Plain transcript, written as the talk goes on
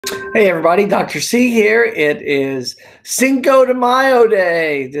Hey everybody, Dr. C here. It is Cinco de Mayo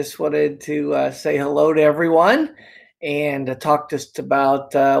Day. Just wanted to say hello to everyone and talk just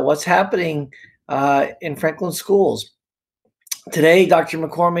about what's happening in Franklin schools. Today, Dr.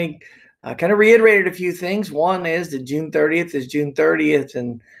 McCormick kind of reiterated a few things. One is that June 30th is June 30th,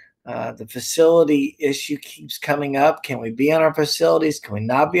 and the facility issue keeps coming up. Can we be on our facilities? Can we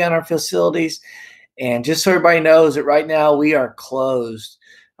not be on our facilities? And just so everybody knows that right now we are closed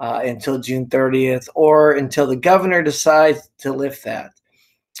until June 30th or until the governor decides to lift that.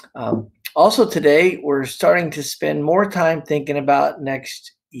 Also today, we're starting to spend more time thinking about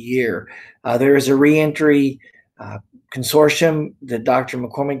next year. There is a reentry consortium that Dr.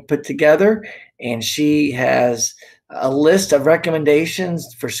 McCormick put together, and she has a list of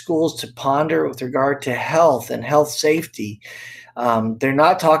recommendations for schools to ponder with regard to health and health safety. They're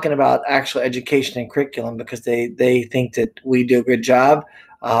not talking about actual education and curriculum because they think that we do a good job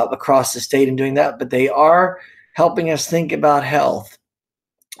across the state in doing that, but they are helping us think about health.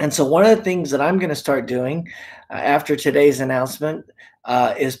 And so one of the things that I'm going to start doing after today's announcement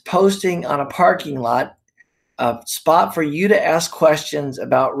is posting on a parking lot a spot for you to ask questions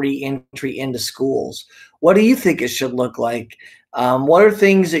about reentry into schools. What do you think it should look like? What are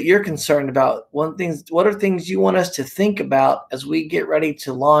things that you're concerned about? What are things you want us to think about as we get ready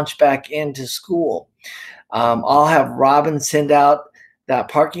to launch back into school? I'll have Robin send out that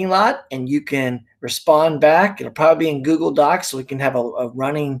parking lot and you can respond back. It'll probably be in Google Docs so we can have a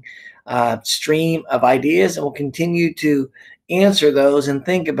running stream of ideas, and we'll continue to answer those and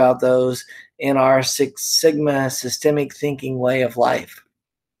think about those in our Six Sigma systemic thinking way of life.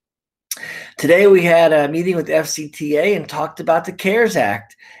 Today we had a meeting with FCTA and talked about the CARES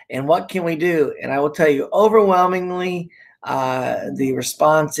Act and what can we do. And I will tell you, overwhelmingly, the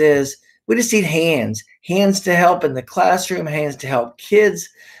response is we just need hands to help in the classroom, hands to help kids,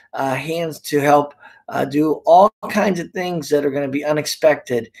 hands to help do all kinds of things that are going to be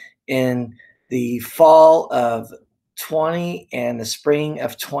unexpected in the fall of 20 and the spring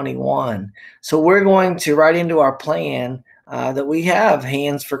of 21. So we're going to write into our plan that we have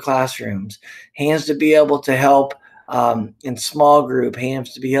hands for classrooms, hands to be able to help in small group,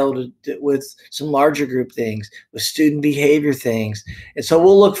 hands to be able to do with some larger group things, with student behavior things. And so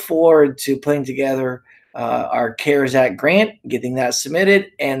we'll look forward to putting together our CARES Act grant, getting that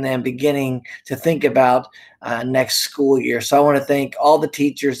submitted, and then beginning to think about next school year. So I want to thank all the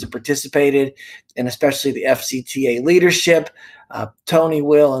teachers that participated, and especially the FCTA leadership, Tony,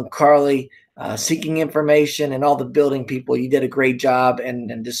 Will, and Carly, seeking information, and all the building people. You did a great job,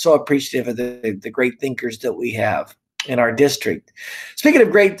 and just so appreciative of the great thinkers that we have in our district. Speaking of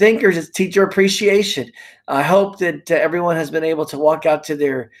great thinkers, it's Teacher Appreciation. I hope that everyone has been able to walk out to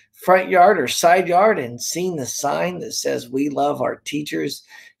their front yard or side yard and seen the sign that says, "We love our teachers,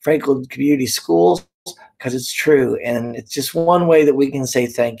 Franklin Community Schools," because it's true. And it's just one way that we can say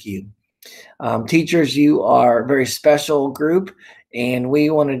thank you. Teachers, you are a very special group, and we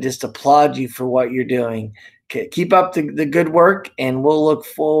want to just applaud you for what you're doing. Keep up the good work, and we'll look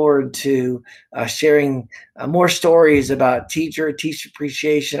forward to sharing more stories about teacher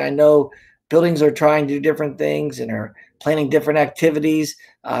appreciation. I know buildings are trying to do different things and are planning different activities.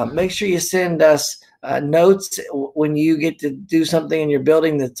 Make sure you send us notes when you get to do something in your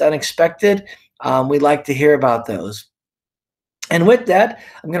building that's unexpected. We'd like to hear about those. And with that,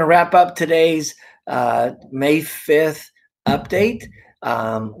 I'm going to wrap up today's May 5th update.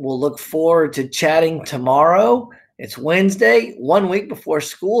 We'll look forward to chatting tomorrow. It's Wednesday, 1 week before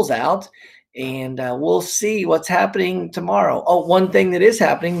school's out, and we'll see what's happening tomorrow. Oh, one thing that is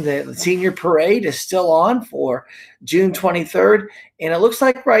happening, the senior parade is still on for June 23rd, and it looks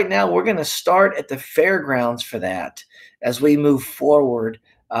like right now we're going to start at the fairgrounds for that as we move forward.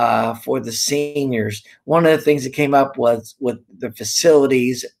 For the seniors. One of the things that came up was with the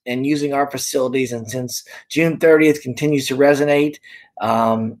facilities and using our facilities. And since June 30th continues to resonate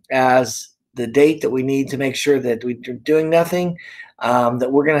as the date that we need to make sure that we're doing nothing,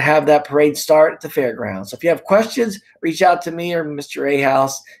 that we're going to have that parade start at the fairgrounds. So if you have questions, reach out to me or Mr.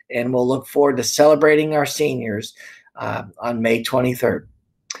 Ahaus, and we'll look forward to celebrating our seniors on May 23rd.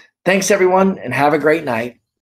 Thanks, everyone, and have a great night.